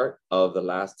the chart of the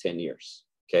last 10 years,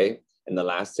 okay? In the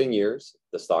last 10 years,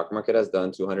 the stock market has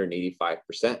done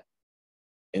 285%.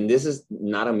 And this is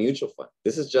not a mutual fund.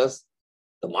 This is just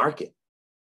the market.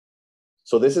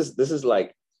 So this is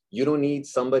like, you don't need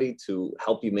somebody to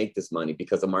help you make this money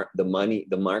because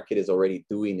the market is already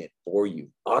doing it for you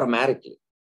automatically.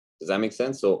 Does that make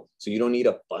sense? So you don't need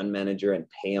a fund manager and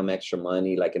pay them extra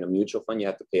money. Like in a mutual fund, you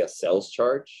have to pay a sales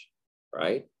charge,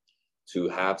 right? To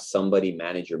have somebody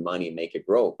manage your money and make it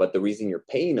grow. But the reason you're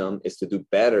paying them is to do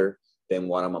better than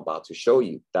what I'm about to show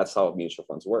you. That's how mutual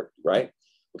funds work, right?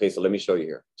 Okay, so let me show you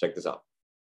here. Check this out.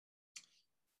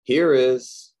 Here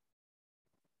is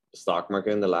the stock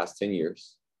market in the last 10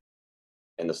 years.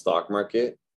 And the stock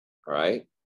market, all right,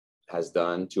 has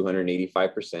done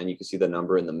 285%. You can see the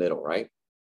number in the middle, right?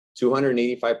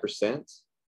 285%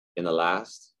 in the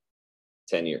last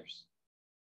 10 years.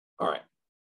 All right,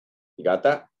 you got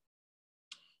that?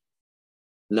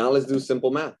 Now let's do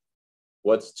simple math.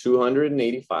 What's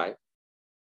 285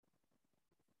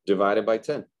 divided by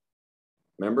 10?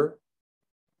 Remember,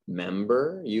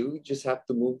 you just have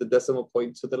to move the decimal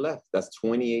point to the left. That's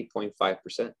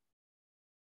 28.5%.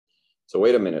 So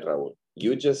wait a minute, Raul.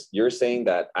 You're saying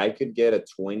that I could get a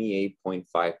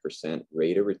 28.5%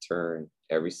 rate of return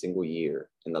every single year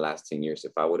in the last 10 years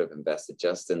if I would have invested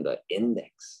just in the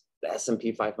index, the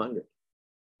S&P 500.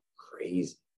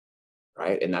 Crazy,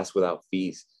 right? And that's without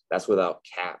fees. That's without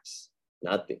caps.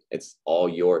 Nothing. It's all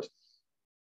yours.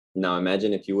 Now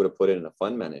imagine if you would have put it in a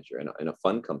fund manager, in a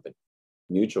fund company,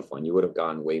 mutual fund, you would have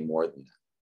gone way more than that.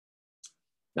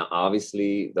 Now,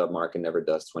 obviously, the market never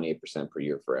does 28% per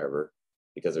year forever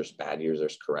because there's bad years,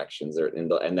 there's corrections. In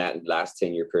that last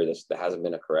 10-year period, there hasn't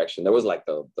been a correction. There was like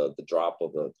the drop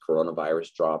of the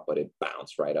coronavirus drop, but it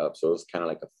bounced right up. So it was kind of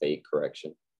like a fake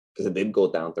correction because it did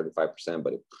go down 35%,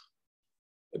 but it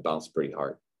bounced pretty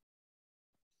hard.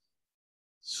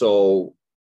 So,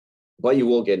 but you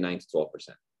will get 9 to 12%.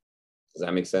 Does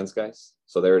that make sense, guys?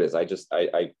 So there it is. I just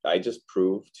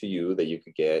proved to you that you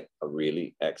could get a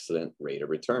really excellent rate of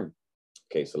return.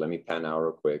 Okay, so let me pan out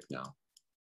real quick now.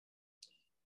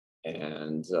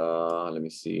 And let me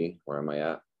see, where am I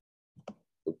at?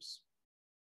 Oops.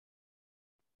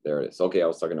 There it is. Okay, I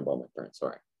was talking about my parents, all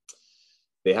right.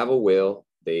 They have a will,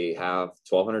 they have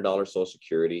 $1,200 Social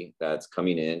Security that's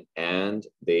coming in, and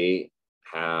they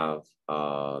have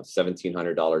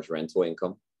 $1,700 rental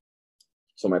income.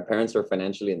 So my parents are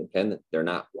financially independent. They're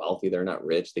not wealthy. They're not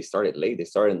rich. They started late. They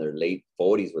started in their late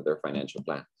 40s with their financial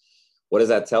plan. What does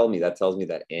that tell me? That tells me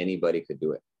that anybody could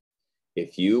do it.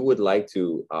 If you would like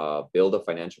to build a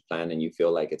financial plan and you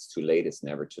feel like it's too late, it's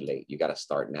never too late. You got to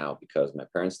start now because my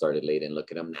parents started late and look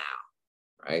at them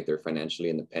now, right? They're financially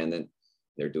independent.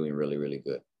 They're doing really, really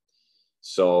good.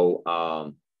 So,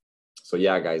 so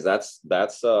yeah, guys,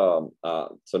 so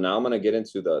now I'm going to get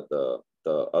into the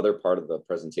other part of the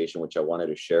presentation, which I wanted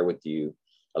to share with you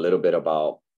a little bit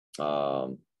about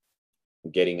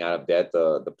getting out of debt,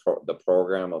 the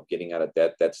program of getting out of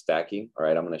debt, debt stacking. All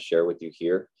right, I'm going to share with you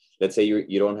here. Let's say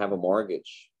you don't have a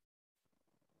mortgage,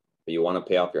 but you want to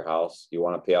pay off your house. You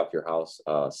want to pay off your house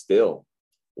still.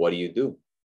 What do?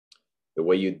 The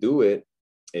way you do it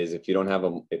is if you don't have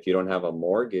a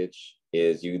mortgage,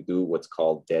 is you do what's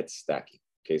called debt stacking.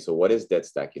 Okay, so what is debt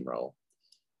stacking, Raul?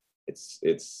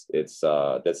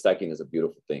 Debt stacking is a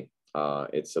beautiful thing.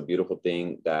 It's a beautiful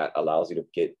thing that allows you to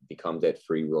become debt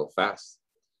free real fast.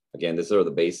 Again, these are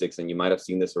the basics, and you might have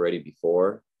seen this already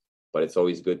before, but it's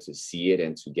always good to see it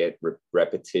and to get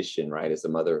repetition, right? It's the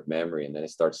mother of memory, and then it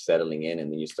starts settling in, and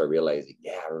then you start realizing,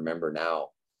 yeah, I remember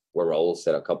now where Raul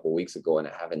said a couple of weeks ago, and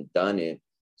I haven't done it,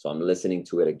 so I'm listening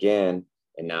to it again,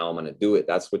 and now I'm going to do it.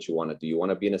 That's what you want to do. You want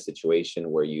to be in a situation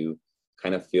where you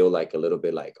kind of feel like a little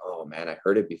bit like, oh man, I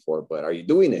heard it before, but are you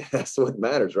doing it? That's what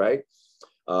matters, right?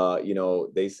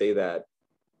 They say that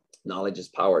knowledge is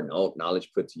power. No,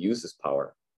 knowledge put to use is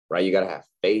power, right? You got to have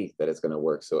faith that it's going to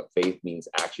work. So faith means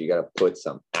action. You got to put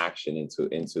some action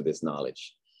into this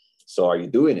knowledge. So are you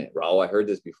doing it, Raul? I heard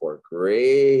this before.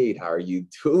 Great. How are you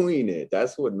doing it?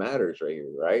 That's what matters right here,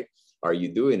 right? Are you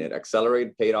doing it?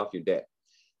 Accelerate, paid off your debt.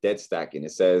 Debt stacking.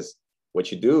 It says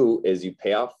what you do is you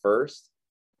pay off first.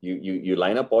 You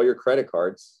line up all your credit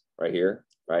cards right here,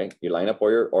 right? You line up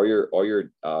all your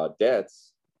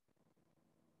debts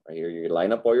right here. You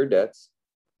line up all your debts.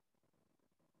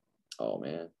 Oh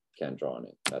man, can't draw on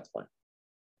it. That's fine.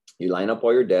 You line up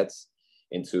all your debts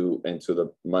into the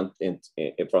month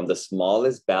from the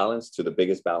smallest balance to the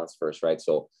biggest balance first, right?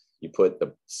 So you put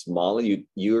the smaller,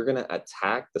 you're gonna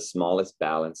attack the smallest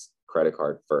balance credit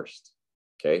card first,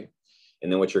 okay?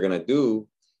 And then what you're gonna do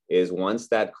is once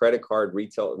that credit card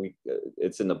retail,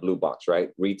 it's in the blue box,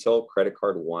 right? Retail credit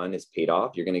card 1 is paid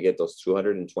off. You're gonna get those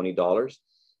 $220,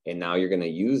 and now you're gonna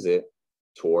use it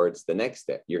towards the next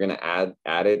step. You're gonna add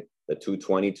it the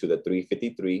 220 to the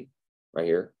 353 right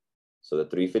here. So the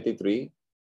 353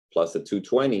 plus the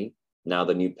 220, now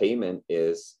the new payment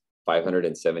is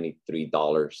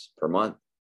 $573 per month.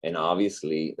 And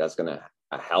obviously that's gonna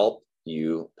help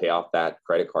you pay off that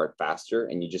credit card faster,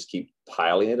 and you just keep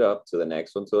piling it up to the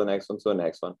next one, to the next one, to the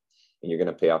next one. And you're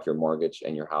gonna pay off your mortgage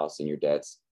and your house and your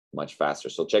debts much faster.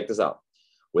 So check this out.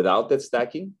 Without that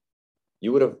stacking,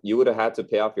 you would have had to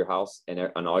pay off your house and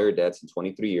all your debts in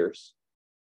 23 years.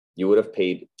 You would have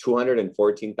paid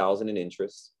 $214,000 in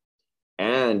interest,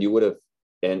 and you would have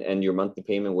and your monthly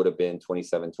payment would have been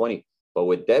 $2,720. But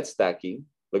with debt stacking,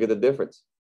 look at the difference.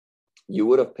 You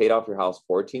would have paid off your house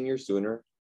 14 years sooner.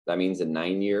 That means in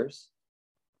 9 years,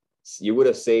 you would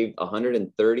have saved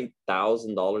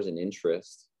 $130,000 in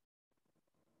interest.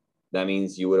 That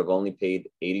means you would have only paid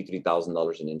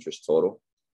 $83,000 in interest total.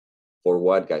 For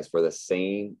what, guys? For the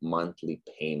same monthly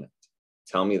payment.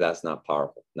 Tell me that's not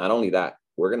powerful. Not only that,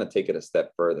 we're going to take it a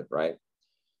step further, right?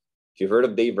 If you've heard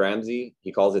of Dave Ramsey,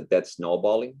 he calls it debt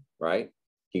snowballing, right?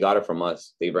 He got it from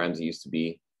us. Dave Ramsey used to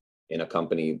be in a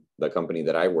company, the company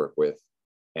that I work with,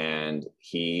 and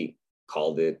he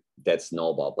called it debt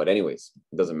snowball. But anyways,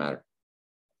 it doesn't matter.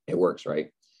 It works,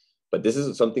 right? But this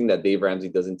is something that Dave Ramsey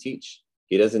doesn't teach.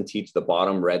 He doesn't teach the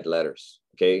bottom red letters,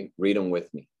 okay? Read them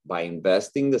with me. By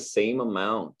investing the same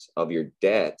amount of your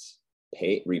debt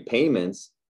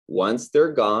repayments, once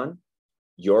they're gone,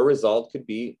 your result could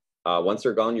be, once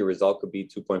they're gone, your result could be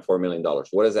 $2.4 million.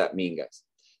 What does that mean, guys?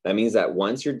 That means that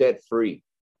once you're debt free,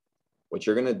 what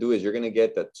you're going to do is you're going to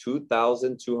get the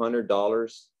 $2,200,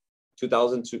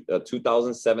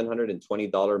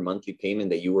 $2,720 monthly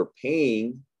payment that you were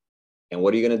paying. And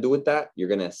what are you going to do with that? You're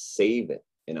going to save it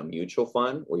in a mutual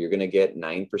fund where you're going to get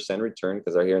 9% return,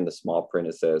 because right here in the small print,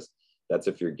 it says that's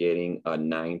if you're getting a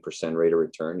 9% rate of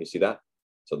return. You see that?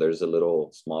 So there's a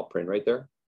little small print right there.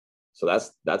 So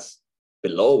that's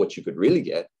below what you could really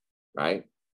get, right?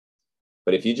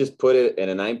 But if you just put it in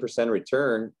a 9%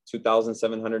 return,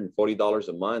 $2,740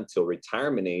 a month till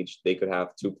retirement age, they could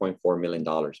have $2.4 million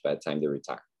by the time they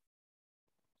retire.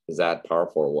 Is that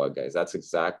powerful or what, guys? That's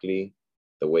exactly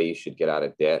the way you should get out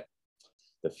of debt.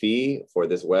 The fee for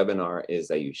this webinar is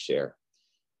that you share.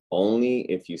 Only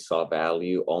if you saw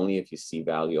value, only if you see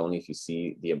value, only if you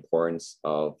see the importance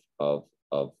of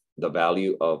the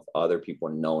value of other people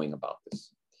knowing about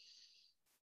this.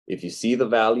 If you see the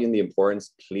value and the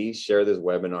importance, please share this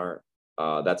webinar.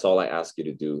 That's all I ask you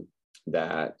to do,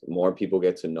 that more people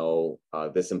get to know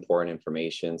this important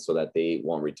information so that they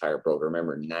won't retire broke.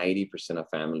 Remember, 90% of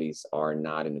families are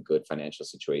not in a good financial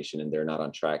situation, and they're not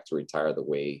on track to retire the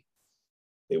way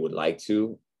they would like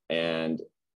to. And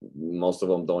most of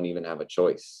them don't even have a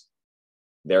choice.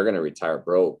 They're going to retire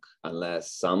broke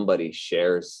unless somebody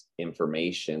shares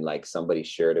information like somebody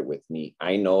shared it with me.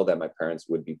 I know that my parents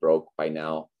would be broke by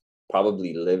now,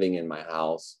 probably living in my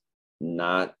house,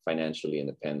 not financially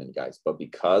independent, guys. But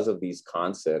because of these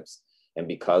concepts and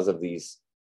because of these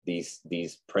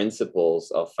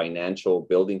principles of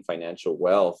building financial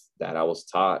wealth that I was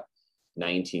taught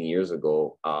 19 years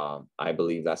ago, I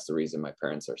believe that's the reason my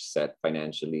parents are set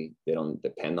financially. They don't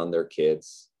depend on their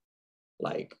kids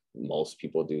like most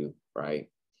people do, right?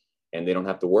 And they don't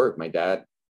have to work. My dad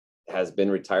has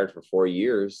been retired for 4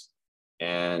 years,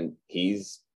 and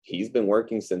he's been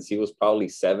working since he was probably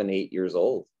 7, 8 years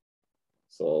old.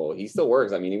 So he still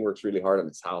works. I mean, he works really hard on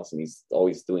his house, and he's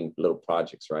always doing little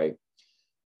projects, right?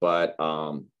 But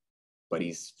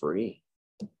he's free.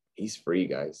 He's free,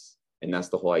 guys. And that's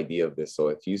the whole idea of this. So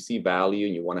if you see value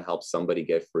and you want to help somebody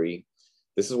get free,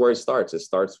 this is where it starts. It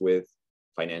starts with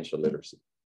financial literacy,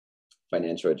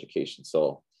 financial education.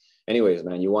 So anyways,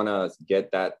 man, you want to get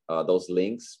that, those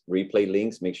links, replay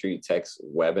links, make sure you text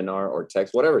webinar or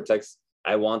text, whatever, text,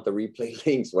 I want the replay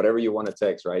links, whatever you want to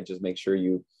text, right? Just make sure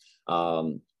you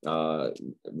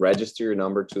Register your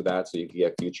number to that so you can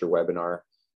get future webinar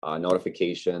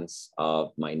notifications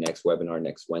of my next webinar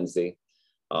next Wednesday.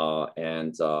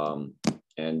 And the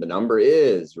number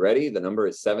is, ready? The number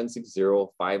is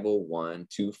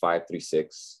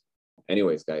 760-501-2536.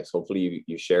 Anyways, guys, hopefully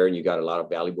you share and you got a lot of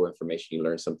valuable information. You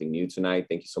learned something new tonight.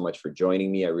 Thank you so much for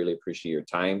joining me. I really appreciate your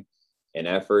time and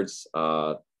efforts.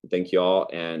 Thank you all.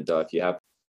 And if you have,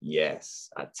 yes,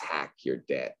 attack your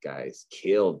debt, guys.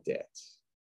 Kill debt.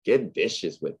 Get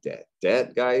vicious with debt.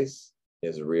 Debt, guys,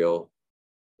 is real,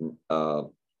 a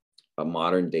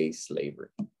modern day slavery.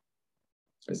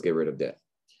 Let's get rid of debt.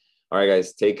 All right,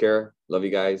 guys, take care. Love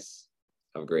you guys.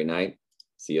 Have a great night.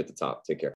 See you at the top. Take care.